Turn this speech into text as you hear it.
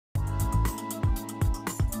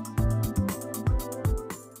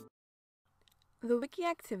The Wiki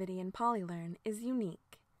activity in PolyLearn is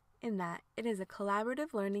unique in that it is a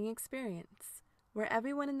collaborative learning experience where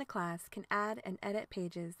everyone in the class can add and edit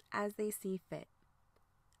pages as they see fit.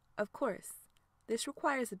 Of course, this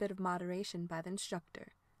requires a bit of moderation by the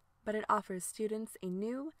instructor, but it offers students a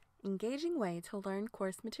new, engaging way to learn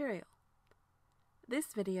course material. This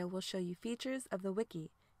video will show you features of the Wiki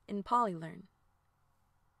in PolyLearn.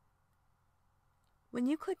 When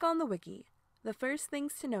you click on the Wiki, the first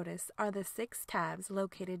things to notice are the 6 tabs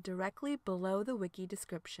located directly below the Wiki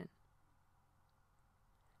description.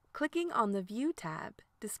 Clicking on the View tab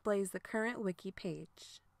displays the current Wiki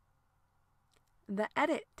page. The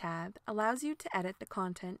Edit tab allows you to edit the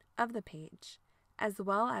content of the page, as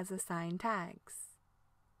well as assign tags.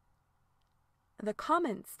 The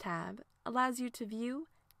Comments tab allows you to view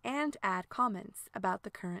and add comments about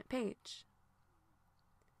the current page.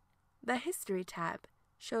 The History tab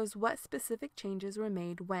shows what specific changes were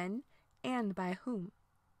made when and by whom.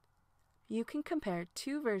 You can compare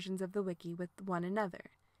 2 versions of the Wiki with one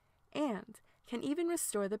another, and can even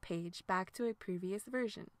restore the page back to a previous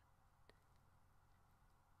version.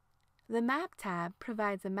 The Map tab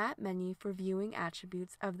provides a map menu for viewing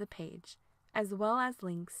attributes of the page, as well as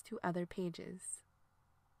links to other pages.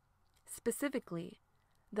 Specifically,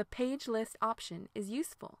 the Page List option is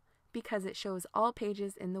useful because it shows all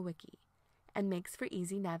pages in the Wiki and makes for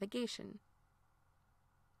easy navigation.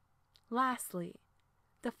 Lastly,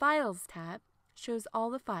 the Files tab shows all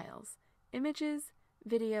the files, images,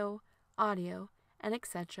 video, audio, and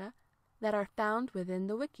etc. that are found within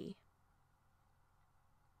the Wiki.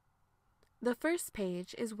 The first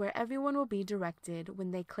page is where everyone will be directed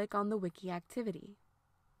when they click on the Wiki activity.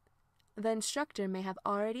 The instructor may have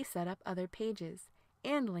already set up other pages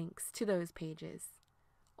and links to those pages,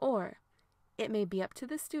 or it may be up to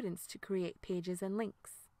the students to create pages and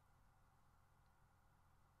links.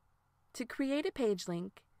 To create a page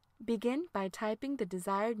link, begin by typing the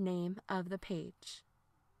desired name of the page.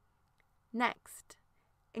 Next,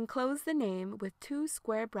 enclose the name with 2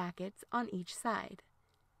 square brackets on each side,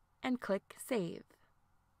 and click Save.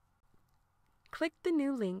 Click the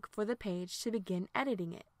new link for the page to begin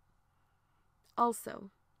editing it.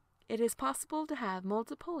 Also, it is possible to have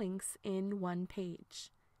multiple links in one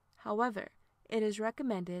page. However, it is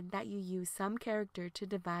recommended that you use some character to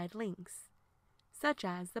divide links, such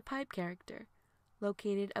as the pipe character,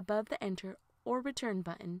 located above the Enter or Return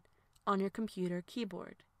button on your computer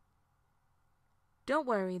keyboard. Don't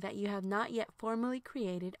worry that you have not yet formally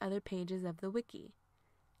created other pages of the Wiki,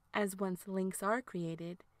 as once links are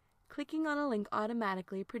created, clicking on a link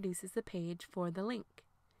automatically produces a page for the link,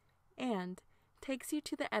 and takes you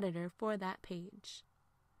to the editor for that page.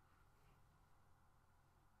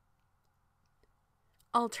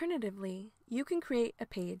 Alternatively, you can create a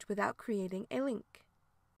page without creating a link.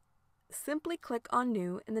 Simply click on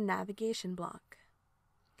New in the navigation block,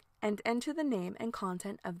 and enter the name and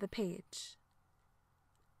content of the page.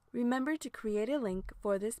 Remember to create a link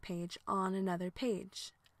for this page on another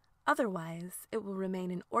page. Otherwise, it will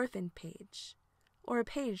remain an orphaned page, or a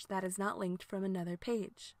page that is not linked from another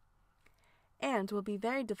page, and will be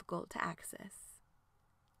very difficult to access.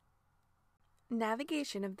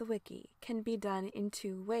 Navigation of the Wiki can be done in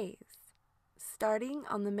 2 ways, starting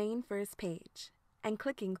on the main first page and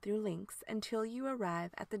clicking through links until you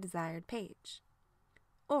arrive at the desired page,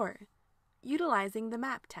 or utilizing the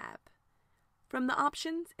Map tab. From the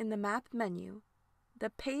options in the Map menu, the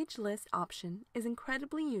Page List option is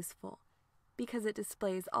incredibly useful because it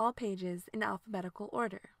displays all pages in alphabetical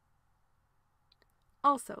order.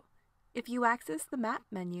 Also, if you access the Map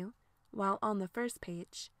menu while on the first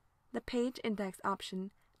page, the Page Index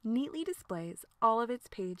option neatly displays all of its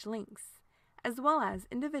page links, as well as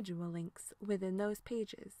individual links within those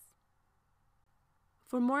pages.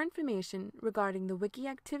 For more information regarding the Wiki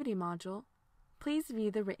Activity module, please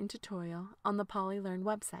view the written tutorial on the PolyLearn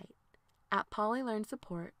website at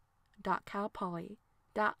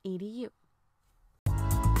PolyLearnSupport.calpoly.edu.